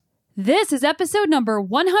This is episode number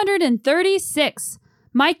 136,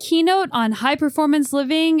 my keynote on high performance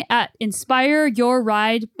living at Inspire Your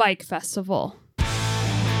Ride Bike Festival.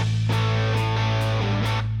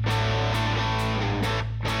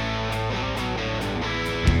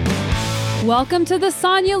 Welcome to the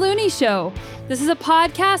Sonia Looney Show. This is a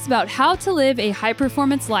podcast about how to live a high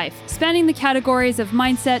performance life, spanning the categories of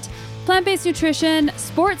mindset, plant-based nutrition,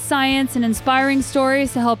 sports science, and inspiring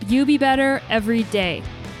stories to help you be better every day.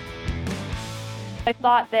 I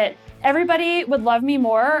thought that everybody would love me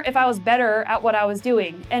more if I was better at what I was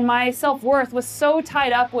doing. And my self-worth was so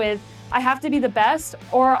tied up with, I have to be the best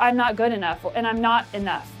or I'm not good enough and I'm not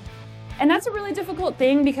enough. And that's a really difficult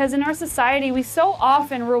thing because in our society, we so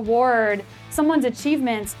often reward someone's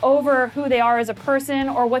achievements over who they are as a person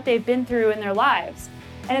or what they've been through in their lives.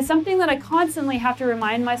 And it's something that I constantly have to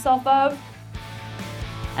remind myself of.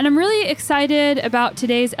 And I'm really excited about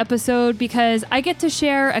today's episode because I get to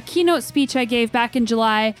share a keynote speech I gave back in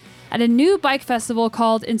July at a new bike festival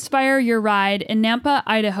called Inspire Your Ride in Nampa,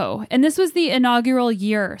 Idaho. And this was the inaugural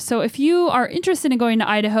year. So if you are interested in going to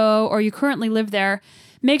Idaho or you currently live there,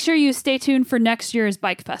 make sure you stay tuned for next year's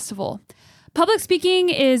bike festival. Public speaking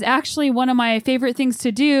is actually one of my favorite things to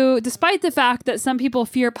do, despite the fact that some people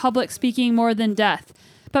fear public speaking more than death.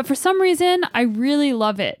 But for some reason, I really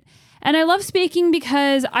love it. And I love speaking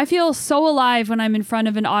because I feel so alive when I'm in front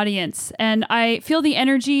of an audience and I feel the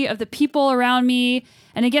energy of the people around me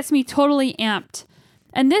and it gets me totally amped.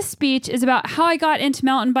 And this speech is about how I got into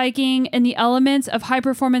mountain biking and the elements of high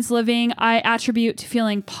performance living I attribute to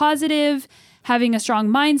feeling positive, having a strong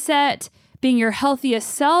mindset, being your healthiest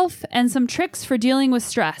self, and some tricks for dealing with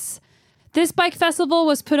stress. This bike festival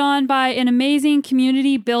was put on by an amazing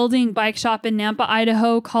community building bike shop in Nampa,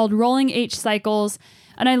 Idaho called Rolling H Cycles.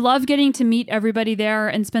 And I love getting to meet everybody there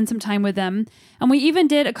and spend some time with them. And we even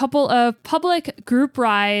did a couple of public group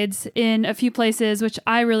rides in a few places, which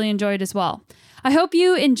I really enjoyed as well. I hope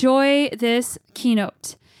you enjoy this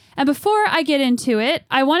keynote. And before I get into it,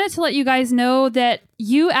 I wanted to let you guys know that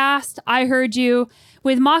you asked, I heard you.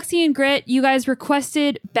 With Moxie and Grit, you guys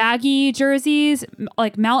requested baggy jerseys,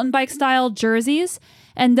 like mountain bike style jerseys.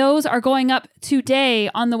 And those are going up today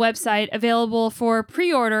on the website, available for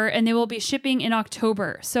pre-order, and they will be shipping in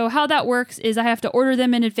October. So how that works is I have to order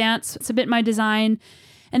them in advance, submit my design,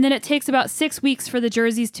 and then it takes about 6 weeks for the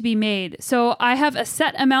jerseys to be made. So I have a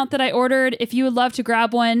set amount that I ordered if you would love to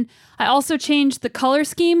grab one. I also changed the color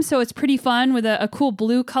scheme, so it's pretty fun with a cool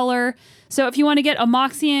blue color. So if you want to get a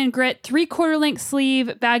Moxie and Grit 3/4 length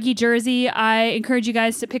sleeve baggy jersey, I encourage you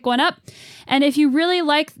guys to pick one up. And if you really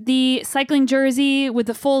like the cycling jersey with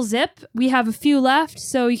the full zip, we have a few left,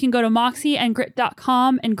 so you can go to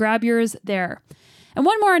moxieandgrit.com and grab yours there. And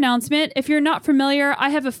one more announcement, if you're not familiar,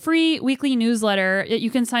 I have a free weekly newsletter that you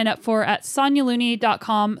can sign up for at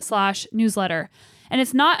sonialooney.com/newsletter. And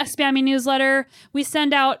it's not a spammy newsletter. We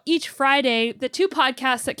send out each Friday the 2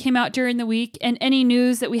 podcasts that came out during the week and any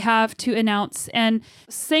news that we have to announce. And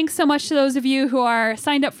thanks so much to those of you who are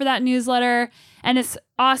signed up for that newsletter. And it's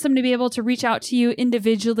awesome to be able to reach out to you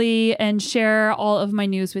individually and share all of my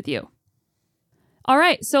news with you. All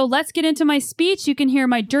right, so let's get into my speech. You can hear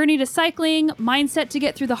my journey to cycling, mindset to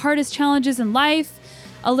get through the hardest challenges in life,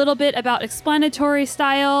 a little bit about explanatory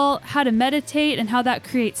style, how to meditate and how that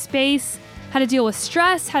creates space, how to deal with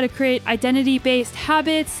stress, how to create identity-based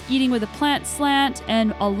habits, eating with a plant slant,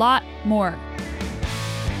 and a lot more.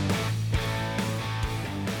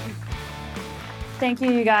 Thank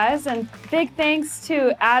you, you guys. And big thanks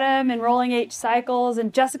to Adam and Rolling H Cycles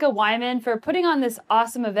and Jessica Wyman for putting on this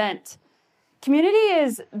awesome event. Community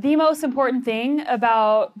is the most important thing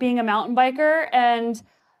about being a mountain biker. And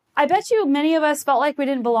I bet you many of us felt like we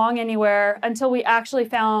didn't belong anywhere until we actually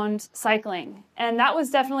found cycling. And that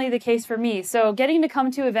was definitely the case for me. So getting to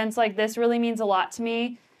come to events like this really means a lot to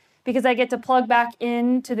me because I get to plug back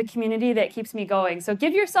into the community that keeps me going. So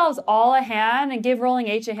give yourselves all a hand and give Rolling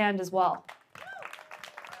H a hand as well.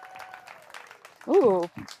 Ooh,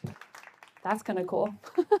 that's kind of cool.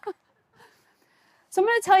 So I'm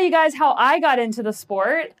going to tell you guys how I got into the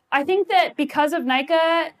sport. I think that because of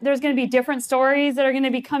NICA, there's going to be different stories that are going to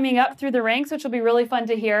be coming up through the ranks, which will be really fun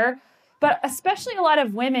to hear. But especially a lot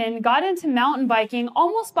of women got into mountain biking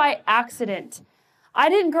almost by accident. I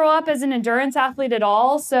didn't grow up as an endurance athlete at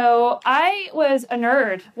all, so I was a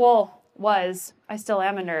nerd. I still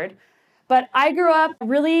am a nerd. But I grew up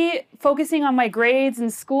really focusing on my grades in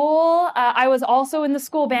school. I was also in the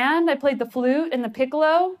school band. I played the flute and the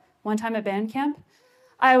piccolo one time at band camp.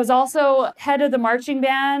 I was also head of the marching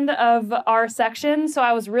band of our section, so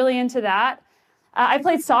I was really into that. I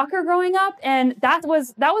played soccer growing up, and that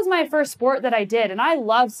was my first sport that I did, and I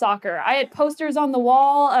loved soccer. I had posters on the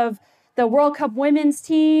wall of the World Cup women's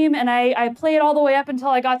team, and I played all the way up until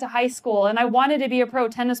I got to high school, and I wanted to be a pro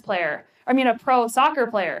soccer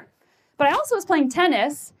player. But I also was playing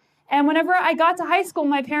tennis, and whenever I got to high school,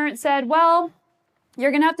 my parents said, well,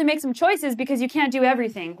 you're going to have to make some choices because you can't do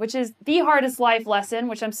everything, which is the hardest life lesson,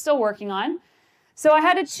 which I'm still working on. So I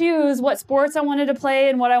had to choose what sports I wanted to play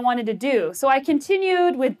and what I wanted to do. So I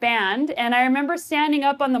continued with band, and I remember standing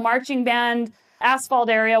up on the marching band asphalt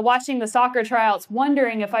area watching the soccer tryouts,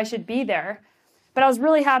 wondering if I should be there. But I was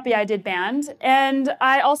really happy I did band. And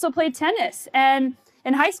I also played tennis. And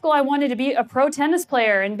in high school, I wanted to be a pro tennis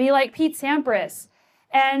player and be like Pete Sampras.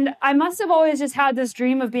 And I must have always just had this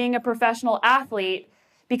dream of being a professional athlete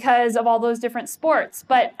because of all those different sports.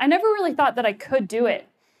 But I never really thought that I could do it.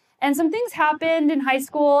 And some things happened in high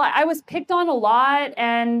school. I was picked on a lot,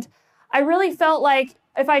 and I really felt like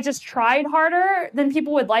if I just tried harder, then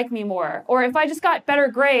people would like me more. Or if I just got better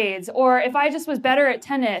grades, or if I just was better at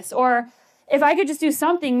tennis, or if I could just do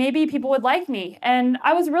something, maybe people would like me. And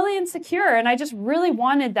I was really insecure, and I just really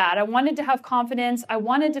wanted that. I wanted to have confidence. I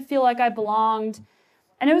wanted to feel like I belonged.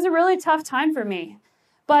 And it was a really tough time for me.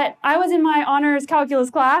 But I was in my honors calculus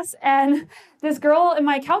class, and this girl in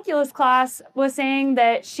my calculus class was saying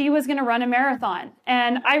that she was going to run a marathon.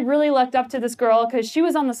 And I really looked up to this girl because she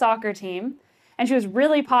was on the soccer team, and she was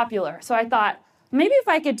really popular. So I thought, maybe if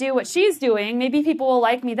I could do what she's doing, maybe people will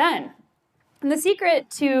like me then. And the secret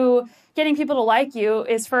to getting people to like you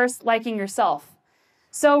is first liking yourself.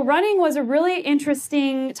 So running was a really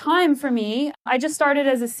interesting time for me. I just started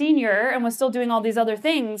as a senior and was still doing all these other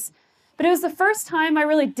things. But it was the first time I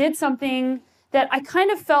really did something that I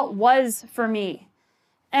kind of felt was for me.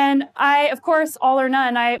 And I, of course, all or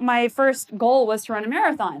none, my first goal was to run a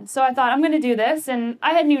marathon. So I thought, I'm going to do this. And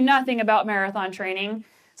I knew nothing about marathon training.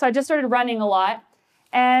 So I just started running a lot.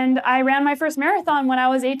 And I ran my first marathon when I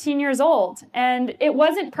was 18 years old. And it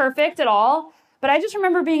wasn't perfect at all. But I just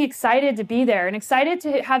remember being excited to be there and excited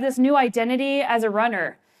to have this new identity as a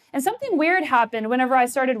runner. And something weird happened whenever I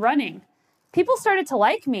started running. People started to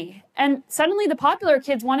like me, and suddenly the popular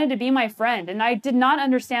kids wanted to be my friend, and I did not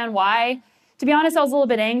understand why. To be honest, I was a little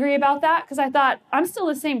bit angry about that because I thought, I'm still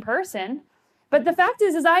the same person. But the fact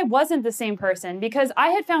is I wasn't the same person because I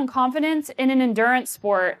had found confidence in an endurance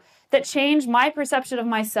sport that changed my perception of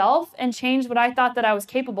myself and changed what I thought that I was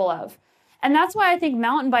capable of. And that's why I think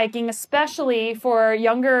mountain biking, especially for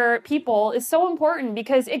younger people, is so important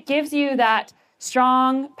because it gives you that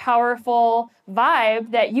strong, powerful vibe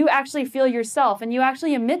that you actually feel yourself and you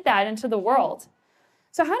actually emit that into the world.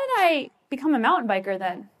 So how did I become a mountain biker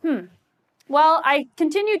then? Well, I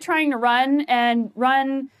continued trying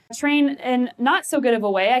to train in not so good of a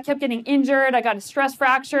way. I kept getting injured. I got a stress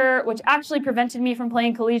fracture, which actually prevented me from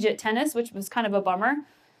playing collegiate tennis, which was kind of a bummer.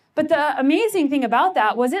 But the amazing thing about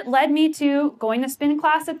that was it led me to going to spin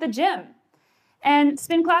class at the gym. And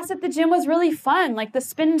spin class at the gym was really fun. Like the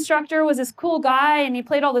spin instructor was this cool guy and he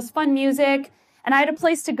played all this fun music. And I had a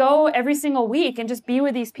place to go every single week and just be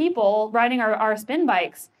with these people riding our spin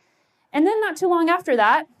bikes. And then not too long after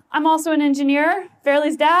that, I'm also an engineer,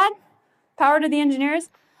 Fairley's dad, power to the engineers.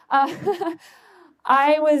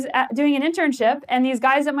 I was doing an internship and these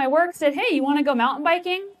guys at my work said, hey, you want to go mountain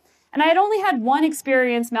biking? And I had only had one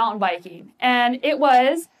experience mountain biking. And it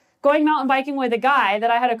was going mountain biking with a guy that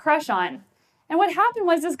I had a crush on. And what happened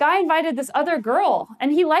was this guy invited this other girl,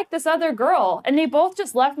 and he liked this other girl, and they both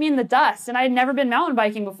just left me in the dust, and I had never been mountain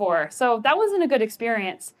biking before. So that wasn't a good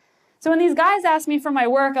experience. So when these guys asked me for my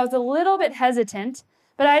work, I was a little bit hesitant,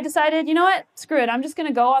 but I decided, you know what, screw it, I'm just going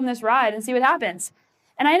to go on this ride and see what happens.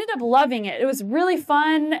 And I ended up loving it. It was really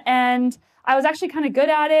fun, and I was actually kind of good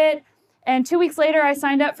at it. And 2 weeks later, I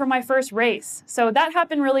signed up for my first race. So that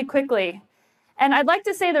happened really quickly. And I'd like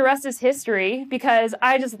to say the rest is history because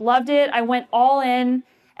I just loved it. I went all in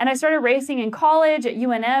and I started racing in college at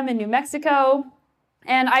UNM in New Mexico.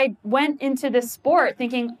 And I went into this sport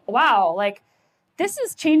thinking, wow, like this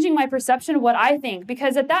is changing my perception of what I think.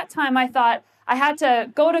 Because at that time I thought I had to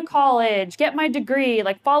go to college, get my degree,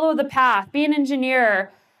 like follow the path, be an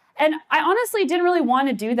engineer. And I honestly didn't really want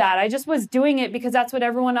to do that. I just was doing it because that's what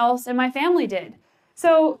everyone else in my family did.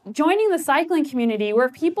 So joining the cycling community where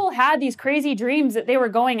people had these crazy dreams that they were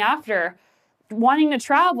going after, wanting to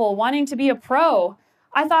travel, wanting to be a pro,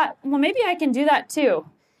 I thought, well, maybe I can do that too.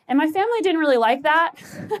 And my family didn't really like that.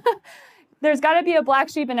 There's got to be a black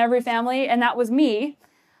sheep in every family, and that was me.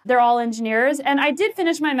 They're all engineers. And I did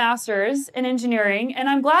finish my master's in engineering, and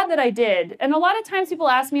I'm glad that I did. And a lot of times people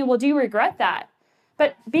ask me, well, do you regret that?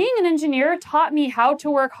 But being an engineer taught me how to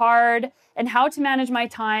work hard and how to manage my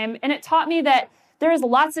time. And it taught me that there's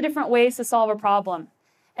lots of different ways to solve a problem.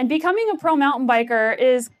 And becoming a pro mountain biker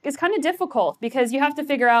is kind of difficult because you have to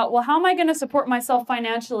figure out, well, how am I going to support myself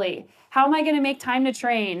financially? How am I going to make time to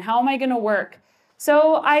train? How am I going to work?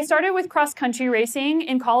 So I started with cross-country racing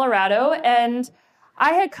in Colorado, and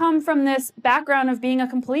I had come from this background of being a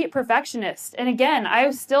complete perfectionist. And again, I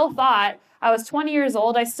still thought, I was 20 years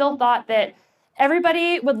old, I still thought that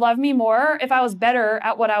everybody would love me more if I was better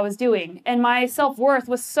at what I was doing. And my self-worth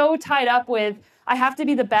was so tied up with, I have to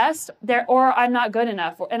be the best there, or I'm not good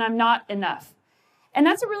enough, and I'm not enough. And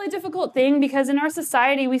that's a really difficult thing because in our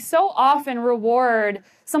society, we so often reward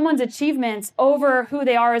someone's achievements over who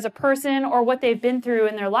they are as a person or what they've been through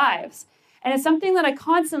in their lives. And it's something that I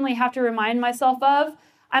constantly have to remind myself of.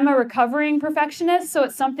 I'm a recovering perfectionist, so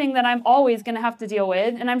it's something that I'm always going to have to deal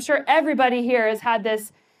with. And I'm sure everybody here has had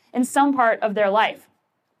this in some part of their life.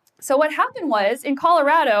 So what happened was, in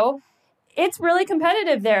Colorado, it's really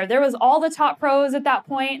competitive there. There was all the top pros at that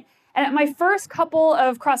point. And at my first couple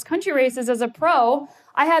of cross-country races as a pro,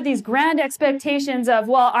 I had these grand expectations of,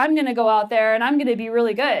 well, I'm going to go out there and I'm going to be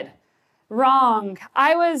really good. Wrong.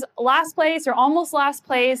 I was last place or almost last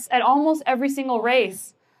place at almost every single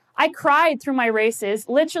race. I cried through my races.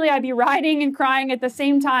 Literally, I'd be riding and crying at the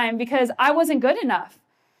same time because I wasn't good enough.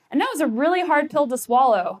 And that was a really hard pill to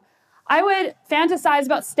swallow. I would fantasize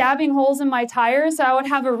about stabbing holes in my tires so I would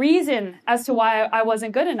have a reason as to why I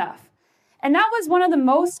wasn't good enough. And that was one of the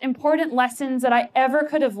most important lessons that I ever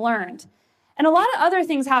could have learned. And a lot of other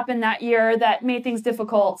things happened that year that made things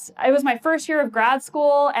difficult. It was my first year of grad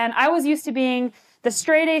school, and I was used to being the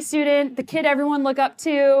straight A student, the kid everyone looked up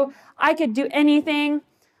to. I could do anything.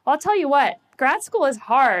 Well, I'll tell you what, grad school is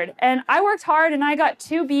hard. And I worked hard, and I got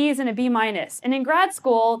 2 Bs and a B-. And in grad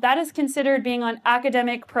school, that is considered being on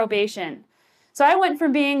academic probation. So I went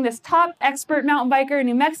from being this top expert mountain biker in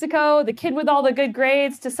New Mexico, the kid with all the good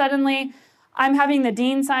grades, to suddenly I'm having the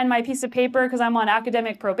dean sign my piece of paper because I'm on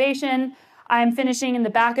academic probation. I'm finishing in the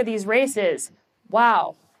back of these races.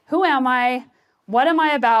 Wow, who am I? What am I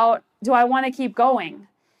about? Do I want to keep going?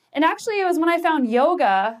 And actually, it was when I found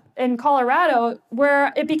yoga in Colorado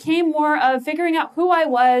where it became more of figuring out who I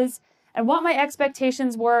was and what my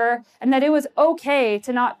expectations were, and that it was okay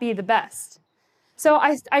to not be the best. So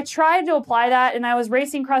I tried to apply that, and I was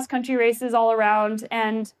racing cross-country races all around,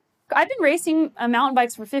 and I've been racing mountain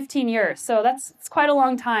bikes for 15 years, so it's quite a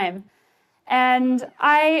long time. And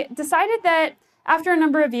I decided that after a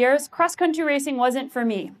number of years, cross-country racing wasn't for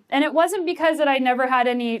me. And it wasn't because that I never had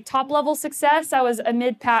any top-level success. I was a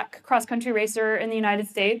mid-pack cross-country racer in the United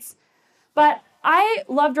States. But I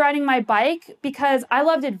loved riding my bike because I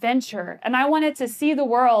loved adventure, and I wanted to see the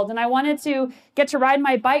world, and I wanted to get to ride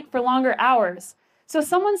my bike for longer hours. So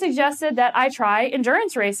someone suggested that I try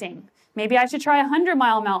endurance racing. Maybe I should try a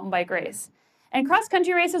 100-mile mountain bike race. And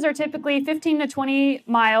cross-country races are typically 15 to 20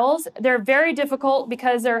 miles. They're very difficult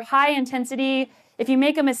because they're high intensity. If you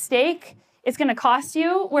make a mistake, it's going to cost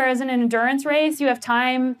you. Whereas in an endurance race, you have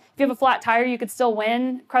time. If you have a flat tire, you could still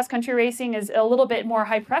win. Cross-country racing is a little bit more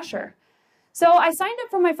high pressure. So I signed up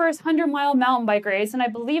for my first 100-mile mountain bike race, and I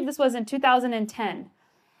believe this was in 2010.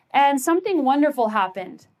 And something wonderful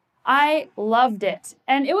happened. I loved it.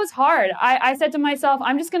 And it was hard. I said to myself,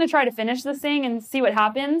 I'm just going to try to finish this thing and see what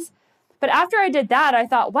happens. But after I did that, I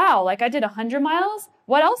thought, wow, like I did 100 miles?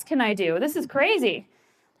 What else can I do? This is crazy.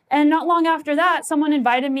 And not long after that, someone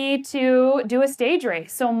invited me to do a stage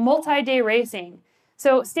race, so multi-day racing.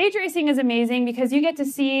 So stage racing is amazing because you get to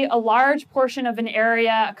see a large portion of an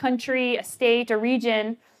area, a country, a state, a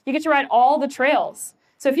region. You get to ride all the trails.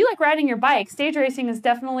 So if you like riding your bike, stage racing is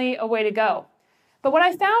definitely a way to go. But what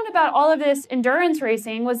I found about all of this endurance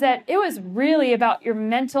racing was that it was really about your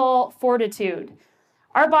mental fortitude.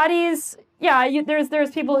 Our bodies,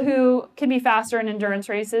 there's people who can be faster in endurance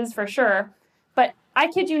races for sure. But I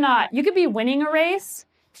kid you not, you could be winning a race,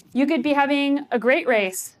 you could be having a great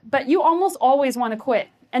race, but you almost always want to quit.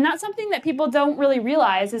 And that's something that people don't really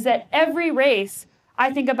realize is that every race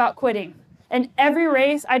I think about quitting. And every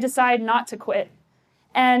race I decide not to quit.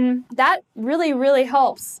 And that really, really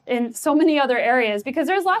helps in so many other areas because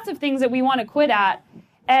there's lots of things that we want to quit at.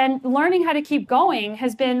 And learning how to keep going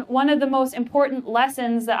has been one of the most important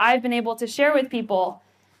lessons that I've been able to share with people.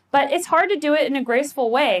 But it's hard to do it in a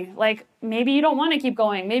graceful way. Like maybe you don't want to keep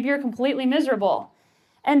going. Maybe you're completely miserable.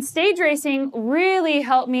 And stage racing really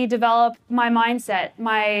helped me develop my mindset,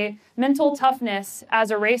 my mental toughness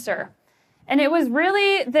as a racer. And it was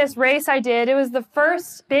really this race I did. It was the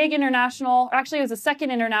first big international, actually it was the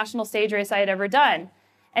second international stage race I had ever done.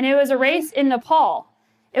 And it was a race in Nepal.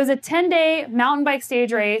 It was a 10-day mountain bike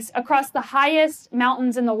stage race across the highest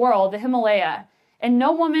mountains in the world, the Himalaya. And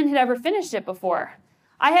no woman had ever finished it before.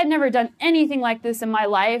 I had never done anything like this in my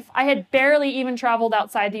life. I had barely even traveled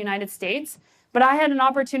outside the United States, but I had an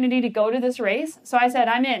opportunity to go to this race. So I said,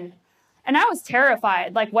 I'm in. And I was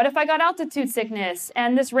terrified. Like, what if I got altitude sickness?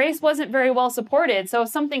 And this race wasn't very well supported. So if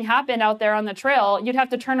something happened out there on the trail, you'd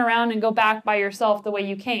have to turn around and go back by yourself the way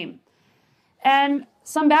you came. And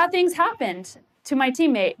some bad things happened to my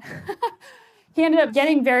teammate. He ended up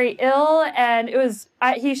getting very ill, and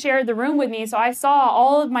he shared the room with me, so I saw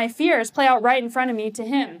all of my fears play out right in front of me to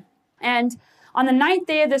him. And on the 9th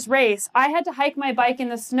day of this race, I had to hike my bike in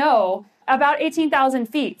the snow about 18,000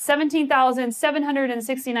 feet,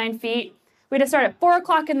 17,769 feet. We had to start at 4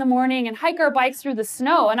 o'clock in the morning and hike our bikes through the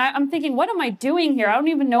snow. And I'm thinking, what am I doing here? I don't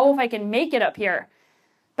even know if I can make it up here.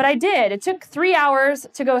 But I did. It took 3 hours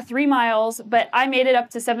to go 3 miles, but I made it up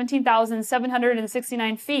to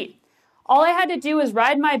 17,769 feet. All I had to do was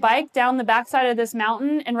ride my bike down the backside of this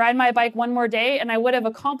mountain and ride my bike one more day, and I would have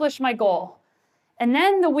accomplished my goal. And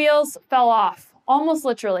then the wheels fell off, almost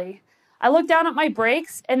literally. I looked down at my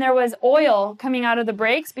brakes, and there was oil coming out of the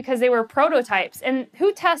brakes because they were prototypes. And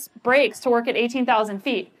who tests brakes to work at 18,000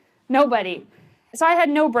 feet? Nobody. So I had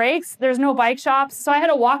no brakes. There's no bike shops. So I had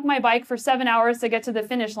to walk my bike for 7 hours to get to the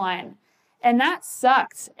finish line. And that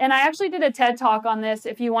sucked. And I actually did a TED Talk on this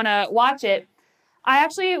if you want to watch it. I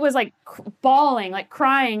actually was like bawling, like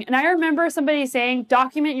crying. And I remember somebody saying,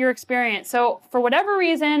 document your experience. So for whatever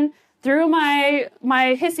reason, through my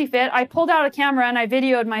hissy fit, I pulled out a camera and I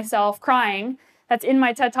videoed myself crying. That's in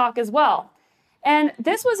my TED Talk as well. And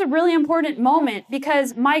this was a really important moment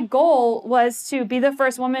because my goal was to be the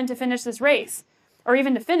first woman to finish this race, or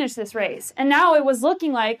even to finish this race. And now it was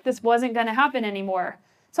looking like this wasn't going to happen anymore.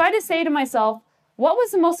 So I had to say to myself, what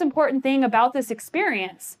was the most important thing about this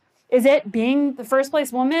experience? Is it being the first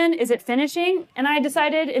place woman? Is it finishing? And I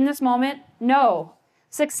decided in this moment, no.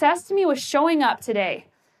 Success to me was showing up today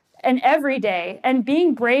and every day and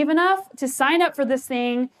being brave enough to sign up for this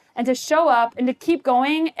thing and to show up and to keep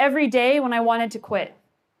going every day when I wanted to quit.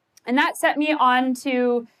 And that set me on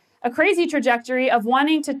to a crazy trajectory of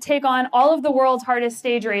wanting to take on all of the world's hardest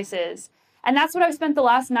stage races. And that's what I've spent the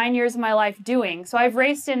last 9 years of my life doing. So I've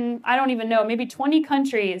raced in, I don't even know, maybe 20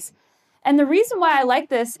 countries. And the reason why I like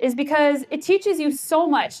this is because it teaches you so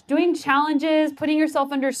much. Doing challenges, putting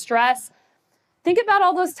yourself under stress. Think about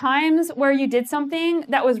all those times where you did something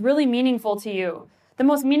that was really meaningful to you. The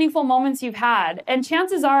most meaningful moments you've had. And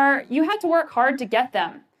chances are you had to work hard to get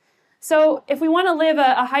them. So if we want to live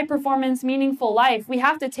a high-performance, meaningful life, we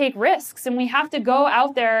have to take risks. And we have to go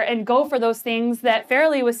out there and go for those things that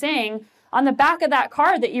Fairleigh was saying on the back of that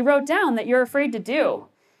card that you wrote down that you're afraid to do.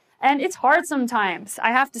 And it's hard sometimes,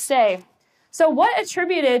 I have to say. So what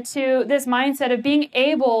attributed to this mindset of being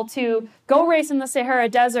able to go race in the Sahara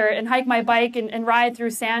Desert and hike my bike and ride through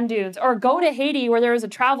sand dunes, or go to Haiti where there was a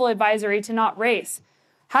travel advisory to not race?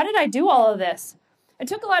 How did I do all of this? I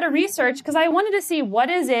took a lot of research because I wanted to see what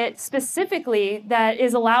is it specifically that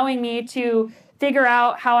is allowing me to figure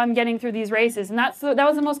out how I'm getting through these races. And that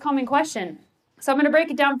was the most common question. So I'm going to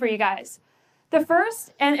break it down for you guys. The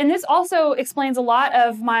first, and this also explains a lot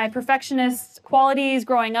of my perfectionist qualities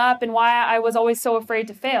growing up and why I was always so afraid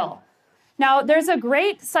to fail. Now, there's a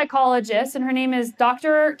great psychologist, and her name is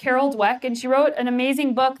Dr. Carol Dweck, and she wrote an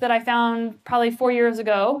amazing book that I found probably 4 years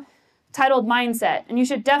ago titled Mindset. And you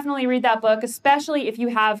should definitely read that book, especially if you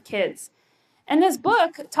have kids. And this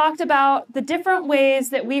book talked about the different ways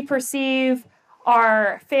that we perceive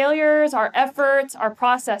our failures, our efforts, our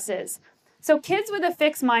processes. So kids with a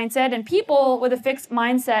fixed mindset and people with a fixed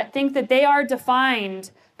mindset think that they are defined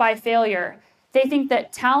by failure. They think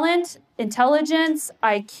that talent, intelligence,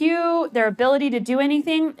 IQ, their ability to do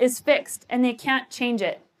anything is fixed and they can't change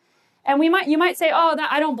it. And you might say, oh,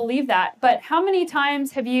 I don't believe that. But how many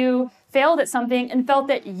times have you failed at something and felt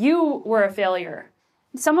that you were a failure?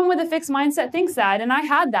 Someone with a fixed mindset thinks that, and I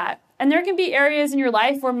had that. And there can be areas in your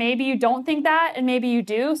life where maybe you don't think that and maybe you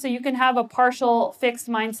do, so you can have a partial fixed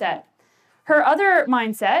mindset. Her other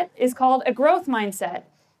mindset is called a growth mindset.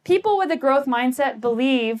 People with a growth mindset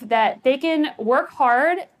believe that they can work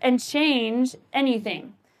hard and change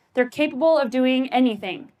anything. They're capable of doing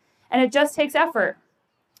anything, and it just takes effort.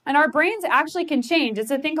 And our brains actually can change. It's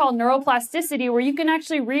a thing called neuroplasticity where you can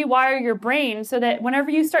actually rewire your brain so that whenever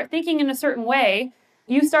you start thinking in a certain way,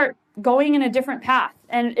 you start going in a different path.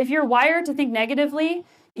 And if you're wired to think negatively,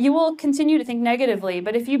 you will continue to think negatively.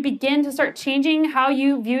 But if you begin to start changing how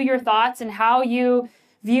you view your thoughts and how you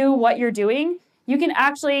view what you're doing, you can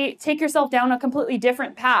actually take yourself down a completely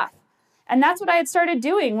different path. And that's what I had started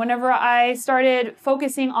doing whenever I started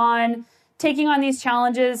focusing on taking on these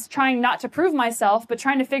challenges, trying not to prove myself, but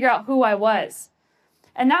trying to figure out who I was.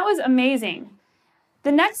 And that was amazing.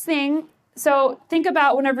 The next thing So think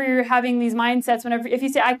about whenever you're having these mindsets, if you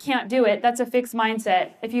say, I can't do it, that's a fixed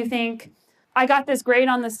mindset. If you think, I got this grade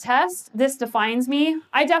on this test, this defines me.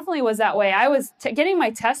 I definitely was that way. I was getting my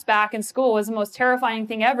test back in school was the most terrifying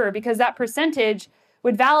thing ever because that percentage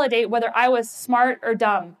would validate whether I was smart or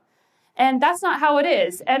dumb. And that's not how it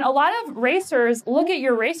is. And a lot of racers look at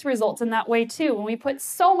your race results in that way too. When we put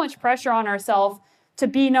so much pressure on ourselves to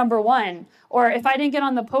be number one, or if I didn't get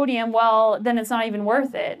on the podium, well, then it's not even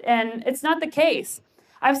worth it. And it's not the case.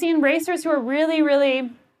 I've seen racers who are really,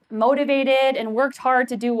 really motivated and worked hard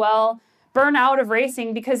to do well burn out of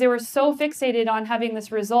racing because they were so fixated on having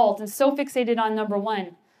this result and so fixated on number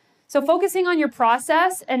one. So focusing on your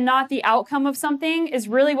process and not the outcome of something is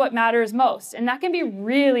really what matters most. And that can be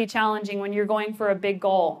really challenging when you're going for a big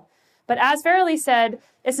goal. But as Farrelly said,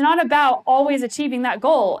 it's not about always achieving that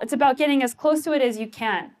goal. It's about getting as close to it as you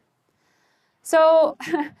can. So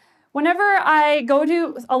whenever I go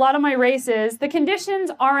to a lot of my races, the conditions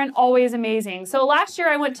aren't always amazing. So last year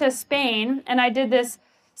I went to Spain and I did this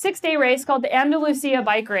 6-day race called the Andalusia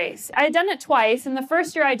bike race. I had done it twice, and the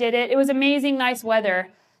first year I did it, it was amazing, nice weather.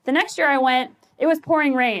 The next year I went, it was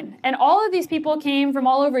pouring rain. And all of these people came from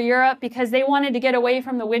all over Europe because they wanted to get away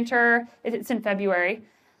from the winter. It's in February.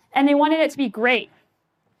 And they wanted it to be great.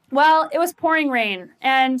 Well, it was pouring rain.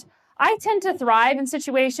 And I tend to thrive in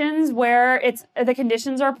situations where the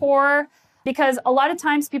conditions are poor because a lot of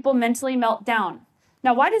times people mentally melt down.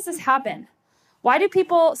 Now, why does this happen? Why do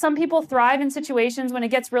some people thrive in situations when it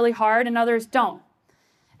gets really hard and others don't?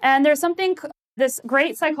 And there's this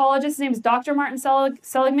great psychologist, his name is Dr. Martin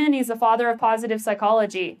Seligman. He's the father of positive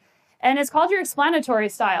psychology. And it's called your explanatory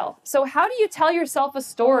style. So how do you tell yourself a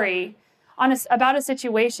story about a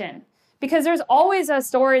situation? Because there's always a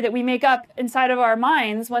story that we make up inside of our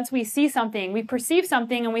minds once we see something. We perceive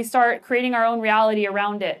something and we start creating our own reality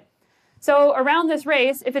around it. So around this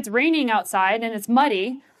race, if it's raining outside and it's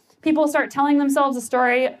muddy, people start telling themselves a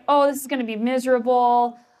story, oh, this is going to be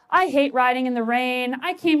miserable. I hate riding in the rain.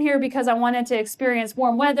 I came here because I wanted to experience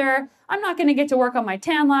warm weather. I'm not going to get to work on my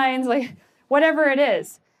tan lines, like whatever it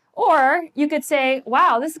is. Or you could say,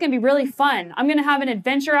 wow, this is going to be really fun. I'm going to have an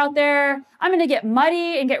adventure out there. I'm going to get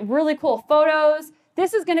muddy and get really cool photos.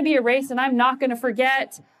 This is going to be a race that I'm not going to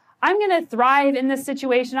forget. I'm going to thrive in this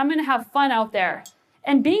situation. I'm going to have fun out there.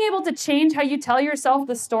 And being able to change how you tell yourself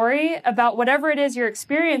the story about whatever it is you're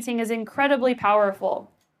experiencing is incredibly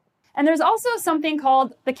powerful. And there's also something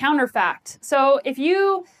called the counterfact. So if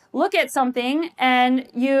you look at something and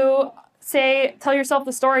you tell yourself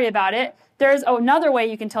the story about it, there's another way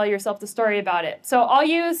you can tell yourself the story about it. So I'll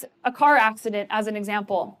use a car accident as an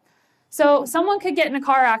example. So someone could get in a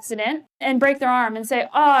car accident and break their arm and say,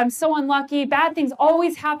 oh, I'm so unlucky. Bad things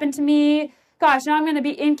always happen to me. Gosh, now I'm going to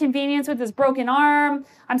be inconvenienced with this broken arm.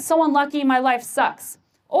 I'm so unlucky. My life sucks.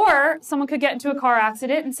 Or someone could get into a car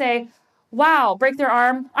accident and say, wow, break their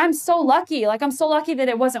arm. I'm so lucky. I'm so lucky that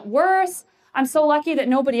it wasn't worse. I'm so lucky that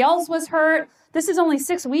nobody else was hurt. This is only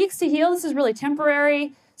 6 weeks to heal. This is really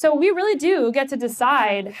temporary. So we really do get to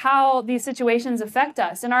decide how these situations affect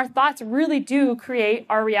us. And our thoughts really do create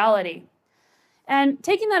our reality. And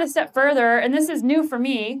taking that a step further, and this is new for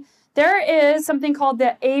me, there is something called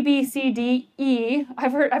the ABCDE.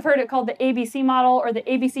 I've heard it called the ABC model or the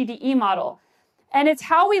ABCDE model. And it's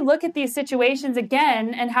how we look at these situations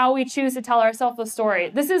again and how we choose to tell ourselves a story.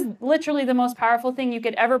 This is literally the most powerful thing you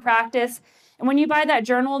could ever practice. And when you buy that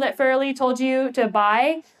journal that Farrelly told you to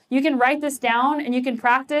buy, you can write this down and you can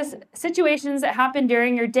practice situations that happen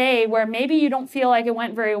during your day where maybe you don't feel like it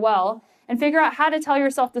went very well and figure out how to tell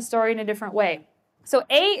yourself the story in a different way. So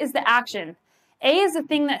A is the action. A is the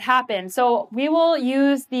thing that happened. So we will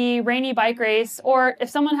use the rainy bike race, or if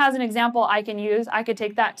someone has an example I can use, I could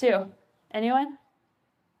take that too. Anyone?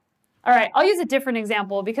 All right, I'll use a different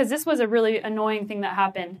example because this was a really annoying thing that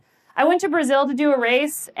happened. I went to Brazil to do a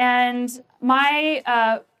race and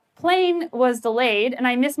my plane was delayed and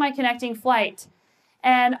I missed my connecting flight.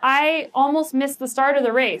 And I almost missed the start of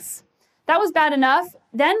the race. That was bad enough.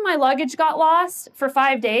 Then my luggage got lost for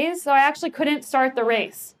 5 days, so I actually couldn't start the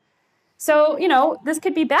race. So, this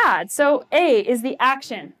could be bad. So A is the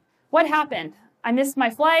action. What happened? I missed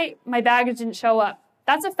my flight. My baggage didn't show up.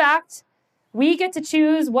 That's a fact. We get to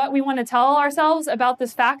choose what we want to tell ourselves about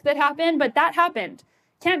this fact that happened, but that happened.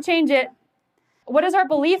 Can't change it. What is our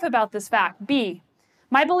belief about this fact? B.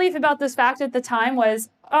 My belief about this fact at the time was,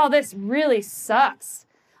 oh, this really sucks.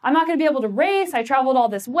 I'm not going to be able to race. I traveled all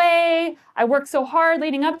this way. I worked so hard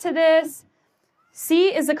leading up to this.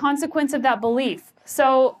 C is the consequence of that belief.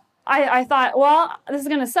 So I thought, well, this is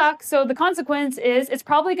going to suck. So the consequence is it's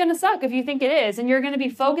probably going to suck if you think it is. And you're going to be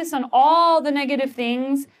focused on all the negative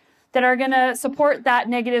things that are going to support that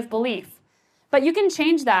negative belief. But you can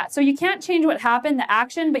change that. So you can't change what happened, the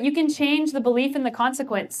action, but you can change the belief and the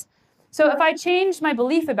consequence. So if I changed my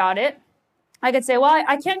belief about it, I could say, well,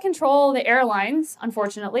 I can't control the airlines,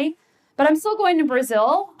 unfortunately, but I'm still going to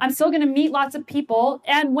Brazil. I'm still going to meet lots of people.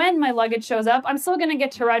 And when my luggage shows up, I'm still going to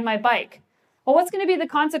get to ride my bike. Well, what's going to be the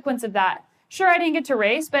consequence of that? Sure, I didn't get to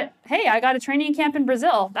race, but hey, I got a training camp in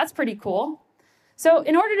Brazil. That's pretty cool. So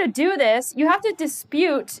in order to do this, you have to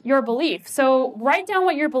dispute your belief. So write down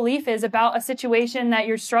what your belief is about a situation that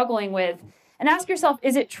you're struggling with and ask yourself,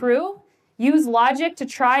 is it true? Use logic to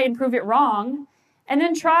try and prove it wrong. And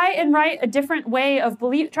then try and write a different way of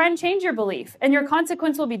belief. Try and change your belief, and your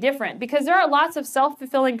consequence will be different, because there are lots of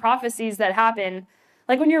self-fulfilling prophecies that happen.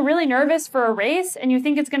 Like when you're really nervous for a race and you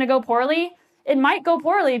think it's going to go poorly, it might go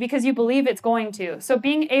poorly because you believe it's going to. So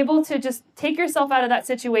being able to just take yourself out of that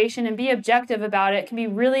situation and be objective about it can be a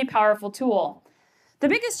really powerful tool. The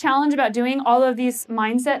biggest challenge about doing all of these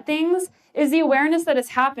mindset things is the awareness that it's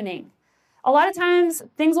happening. A lot of times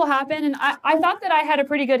things will happen, and I thought that I had a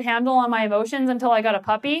pretty good handle on my emotions until I got a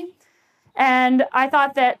puppy. And I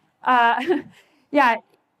thought that, I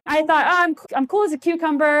thought, oh, I'm cool as a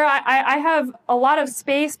cucumber. I have a lot of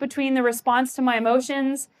space between the response to my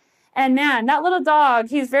emotions. And man, that little dog,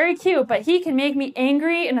 he's very cute, but he can make me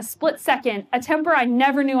angry in a split second, a temper I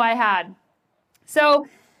never knew I had. So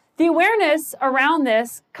the awareness around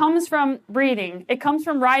this comes from breathing. It comes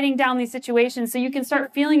from writing down these situations so you can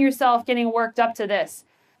start feeling yourself getting worked up to this.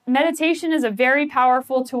 Meditation is a very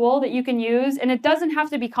powerful tool that you can use, and it doesn't have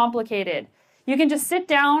to be complicated. You can just sit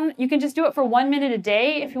down. You can just do it for 1 minute a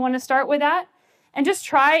day if you want to start with that, and just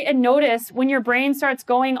try and notice when your brain starts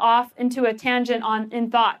going off into a tangent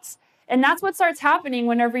in thoughts. And that's what starts happening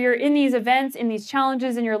whenever you're in these events, in these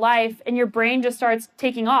challenges in your life, and your brain just starts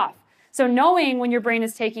taking off. So knowing when your brain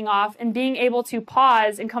is taking off and being able to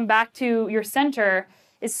pause and come back to your center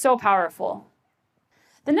is so powerful.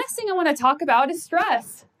 The next thing I want to talk about is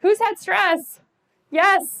stress. Who's had stress?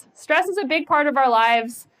 Yes, stress is a big part of our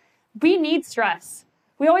lives. We need stress.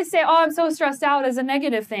 We always say, oh, I'm so stressed out as a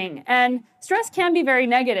negative thing. And stress can be very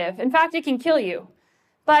negative. In fact, it can kill you.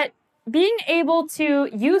 But being able to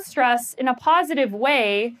use stress in a positive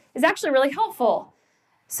way is actually really helpful.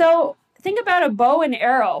 So think about a bow and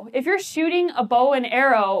arrow. If you're shooting a bow and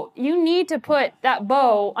arrow, you need to put that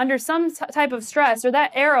bow under some type of stress, or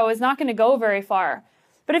that arrow is not going to go very far.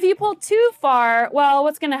 But if you pull too far, well,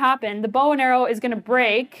 what's going to happen? The bow and arrow is going to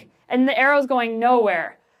break, and the arrow is going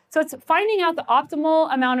nowhere. So it's finding out the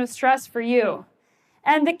optimal amount of stress for you.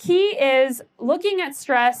 And the key is looking at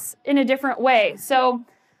stress in a different way. So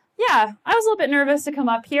yeah, I was a little bit nervous to come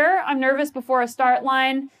up here. I'm nervous before a start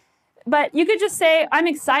line. But you could just say, I'm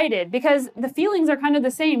excited, because the feelings are kind of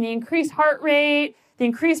the same. The increased heart rate, the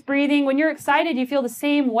increased breathing. When you're excited, you feel the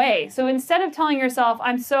same way. So instead of telling yourself,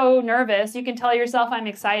 I'm so nervous, you can tell yourself, I'm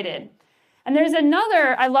excited. And there's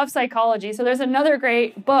another, I love psychology, so there's another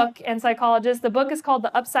great book and psychologist. The book is called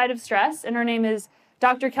The Upside of Stress, and her name is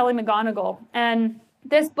Dr. Kelly McGonigal. And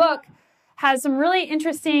this book has some really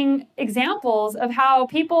interesting examples of how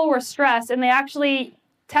people were stressed, and they actually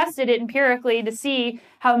tested it empirically to see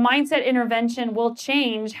how mindset intervention will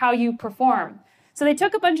change how you perform. So they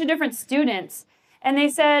took a bunch of different students, and they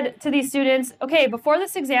said to these students, okay, before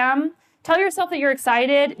this exam, tell yourself that you're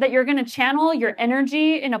excited, that you're going to channel your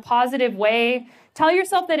energy in a positive way. Tell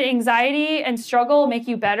yourself that anxiety and struggle make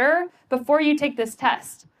you better before you take this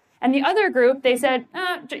test. And the other group, they said,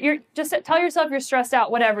 just tell yourself you're stressed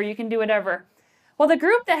out, whatever, you can do whatever. Well, the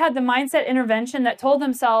group that had the mindset intervention that told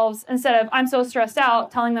themselves, instead of I'm so stressed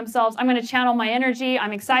out, telling themselves I'm going to channel my energy,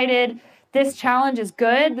 I'm excited, this challenge is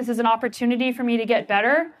good, this is an opportunity for me to get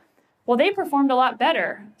better, well, they performed a lot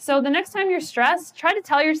better. So the next time you're stressed, try to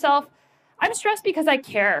tell yourself, I'm stressed because I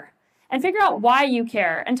care, and figure out why you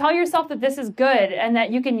care, and tell yourself that this is good and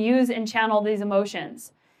that you can use and channel these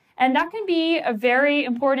emotions. And that can be a very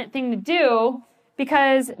important thing to do,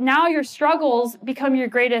 because now your struggles become your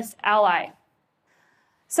greatest ally.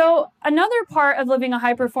 So another part of living a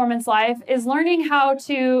high-performance life is learning how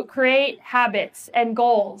to create habits and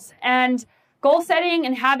goals. And goal setting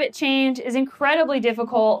and habit change is incredibly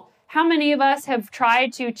difficult. How many of us have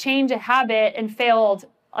tried to change a habit and failed?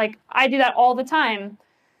 Like, I do that all the time.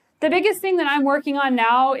 The biggest thing that I'm working on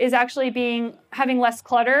now is actually having less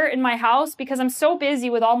clutter in my house, because I'm so busy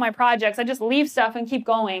with all my projects. I just leave stuff and keep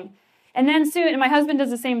going. And then soon, and my husband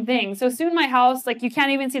does the same thing. So soon my house, like, you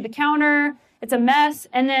can't even see the counter. It's a mess.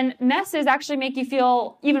 And then messes actually make you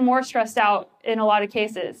feel even more stressed out in a lot of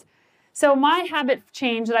cases. So my habit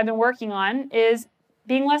change that I've been working on is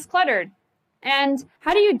being less cluttered. And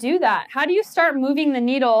how do you do that? How do you start moving the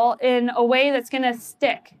needle in a way that's going to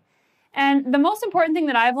stick? And the most important thing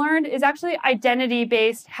that I've learned is actually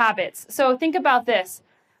identity-based habits. So think about this.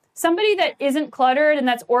 Somebody that isn't cluttered and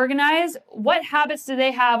that's organized, what habits do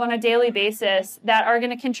they have on a daily basis that are going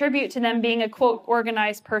to contribute to them being a, quote,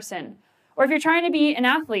 organized person? Or if you're trying to be an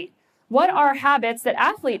athlete, what are habits that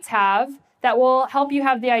athletes have that will help you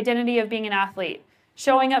have the identity of being an athlete?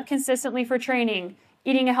 Showing up consistently for training,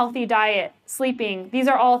 eating a healthy diet, sleeping. These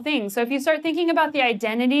are all things. So if you start thinking about the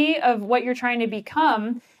identity of what you're trying to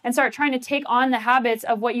become and start trying to take on the habits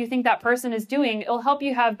of what you think that person is doing, it'll help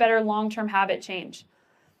you have better long-term habit change.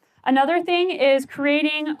 Another thing is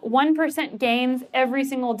creating 1% gains every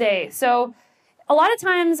single day. So a lot of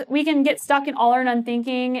times we can get stuck in all or none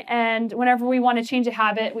thinking, and whenever we want to change a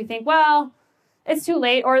habit, we think, well, it's too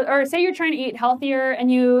late. Or say you're trying to eat healthier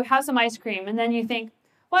and you have some ice cream, and then you think,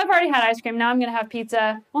 well, I've already had ice cream, now I'm going to have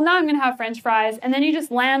pizza. Well, now I'm going to have French fries, and then you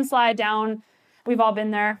just landslide down. We've all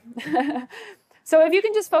been there. So if you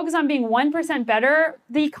can just focus on being 1% better,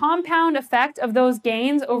 the compound effect of those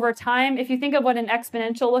gains over time, if you think of what an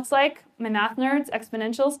exponential looks like, my math nerds,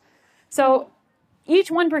 exponentials. So each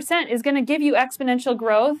 1% is going to give you exponential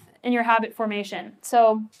growth in your habit formation.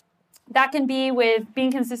 So that can be with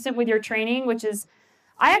being consistent with your training, which is,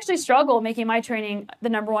 I actually struggle making my training the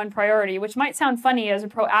number one priority, which might sound funny as a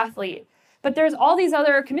pro athlete, but there's all these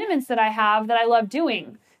other commitments that I have that I love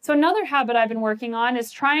doing. So another habit I've been working on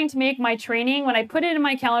is trying to make my training, when I put it in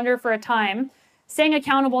my calendar for a time, staying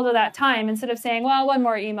accountable to that time instead of saying, well, one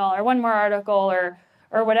more email or one more article or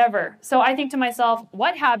whatever. So I think to myself,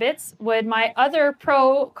 what habits would my other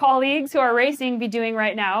pro colleagues who are racing be doing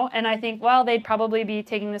right now? And I think, well, they'd probably be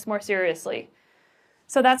taking this more seriously.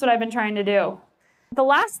 So that's what I've been trying to do. The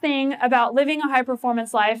last thing about living a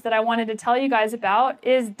high-performance life that I wanted to tell you guys about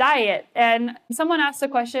is diet. And someone asked a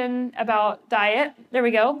question about diet. There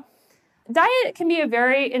we go. Diet can be a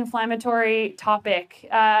very inflammatory topic.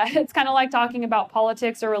 It's kind of like talking about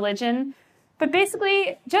politics or religion. But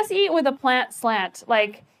basically, just eat with a plant slant.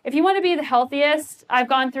 Like, if you want to be the healthiest, I've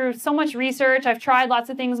gone through so much research. I've tried lots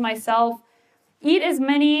of things myself. Eat as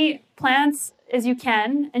many plants as you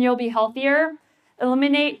can, and you'll be healthier.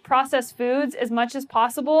 Eliminate processed foods as much as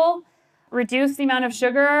possible, reduce the amount of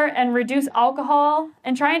sugar and reduce alcohol,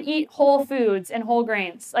 and try and eat whole foods and whole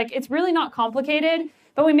grains. Like, it's really not complicated,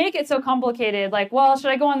 but we make it so complicated. Like, well,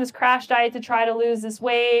 should I go on this crash diet to try to lose this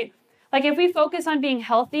weight? Like, if we focus on being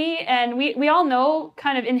healthy, and we all know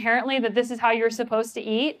kind of inherently that this is how you're supposed to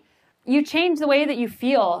eat, you change the way that you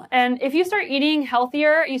feel. And if you start eating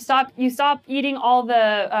healthier, you stop eating all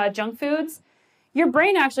the junk foods, your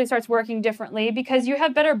brain actually starts working differently because you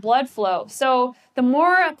have better blood flow. So the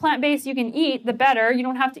more plant-based you can eat, the better. You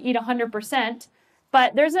don't have to eat 100%.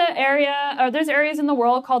 But there's areas in the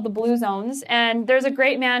world called the blue zones, and there's a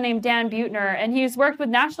great man named Dan Buettner, and he's worked with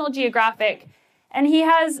National Geographic, and he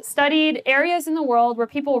has studied areas in the world where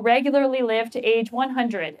people regularly live to age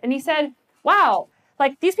 100. And he said, wow,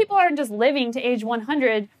 like, these people aren't just living to age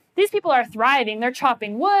 100. These people are thriving. They're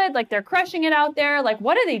chopping wood, like, they're crushing it out there. Like,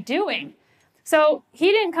 what are they doing? So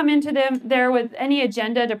he didn't come into there with any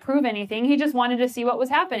agenda to prove anything. He just wanted to see what was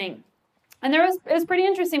happening. And it was pretty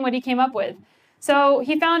interesting what he came up with. So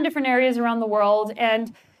he found different areas around the world,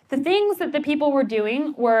 and the things that the people were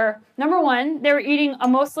doing were, number one, they were eating a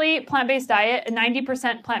mostly plant-based diet, a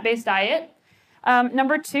 90% plant-based diet.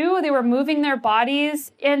 Number two, they were moving their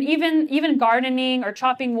bodies, and even gardening or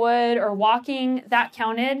chopping wood or walking, that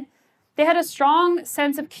counted. They had a strong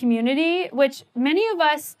sense of community, which many of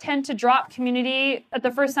us tend to drop community at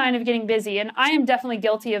the first sign of getting busy, and I am definitely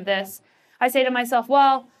guilty of this. I say to myself,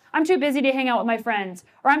 well, I'm too busy to hang out with my friends,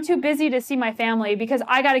 or I'm too busy to see my family because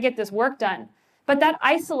I got to get this work done. But that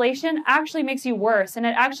isolation actually makes you worse, and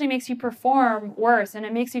it actually makes you perform worse, and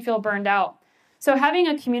it makes you feel burned out. So having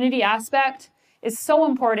a community aspect is so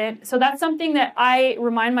important. So that's something that I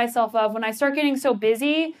remind myself of when I start getting so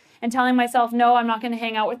busy and telling myself, no, I'm not going to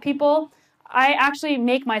hang out with people. I actually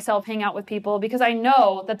make myself hang out with people because I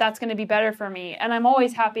know that that's going to be better for me, and I'm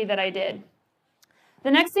always happy that I did.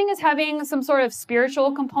 The next thing is having some sort of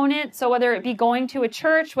spiritual component. So whether it be going to a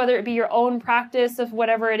church, whether it be your own practice of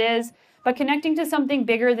whatever it is, but connecting to something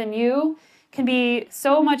bigger than you can be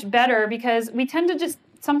so much better, because we tend to just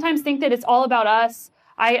sometimes think that it's all about us.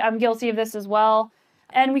 I'm guilty of this as well.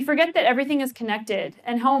 And we forget that everything is connected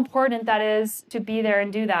and how important that is to be there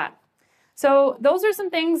and do that. So those are some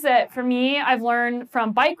things that for me, I've learned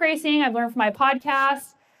from bike racing. I've learned from my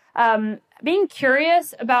podcast, being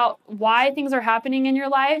curious about why things are happening in your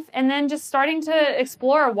life, and then just starting to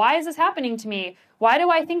explore, why is this happening to me? Why do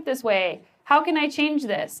I think this way? How can I change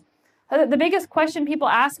this? The biggest question people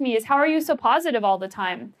ask me is, how are you so positive all the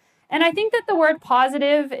time? And I think that the word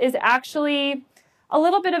positive is actually a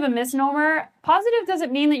little bit of a misnomer. Positive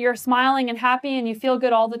doesn't mean that you're smiling and happy and you feel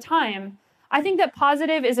good all the time. I think that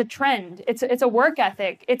positive is a trend. It's a work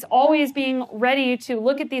ethic. It's always being ready to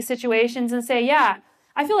look at these situations and say, yeah,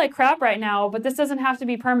 I feel like crap right now, but this doesn't have to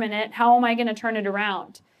be permanent. How am I going to turn it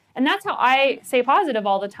around? And that's how I stay positive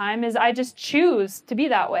all the time, is I just choose to be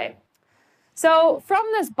that way. So from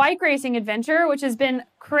this bike racing adventure, which has been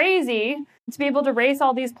crazy, to be able to race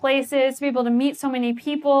all these places, to be able to meet so many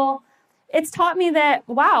people, it's taught me that,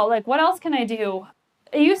 wow, like what else can I do?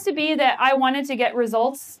 It used to be that I wanted to get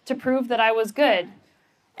results to prove that I was good.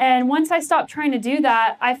 And once I stopped trying to do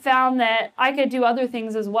that, I found that I could do other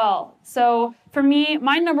things as well. So for me,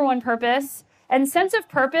 my number one purpose and sense of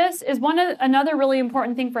purpose is another really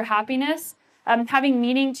important thing for happiness. Having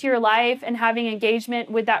meaning to your life and having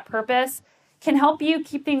engagement with that purpose can help you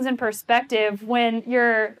keep things in perspective when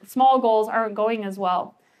your small goals aren't going as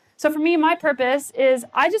well. So for me, my purpose is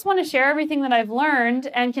I just want to share everything that I've learned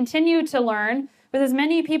and continue to learn with as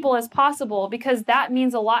many people as possible, because that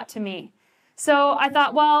means a lot to me. So I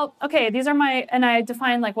thought, well, okay, and I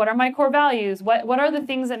defined like, what are my core values? What are the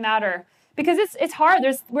things that matter? Because it's hard.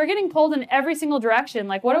 We're getting pulled in every single direction.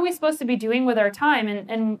 Like, what are we supposed to be doing with our time?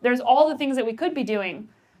 And there's all the things that we could be doing.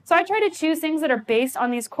 So I try to choose things that are based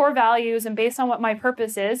on these core values and based on what my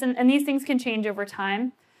purpose is. And these things can change over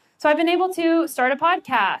time. So I've been able to start a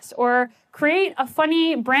podcast or create a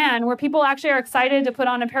funny brand where people actually are excited to put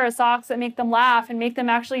on a pair of socks that make them laugh and make them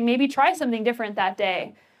actually maybe try something different that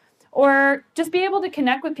day. Or just be able to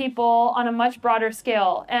connect with people on a much broader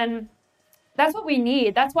scale. And that's what we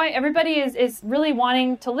need. That's why everybody is really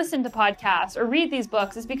wanting to listen to podcasts or read these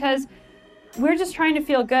books, is because we're just trying to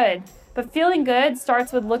feel good. But feeling good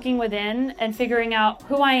starts with looking within and figuring out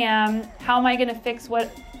who I am, how am I going to fix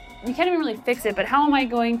what, you can't even really fix it, but how am I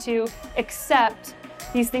going to accept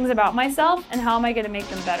these things about myself and how am I going to make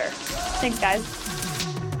them better? Thanks, guys.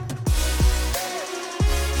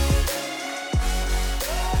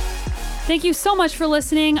 Thank you so much for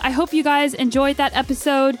listening. I hope you guys enjoyed that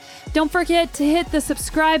episode. Don't forget to hit the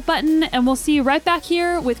subscribe button, and we'll see you right back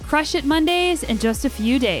here with Crush It Mondays in just a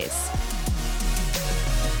few days.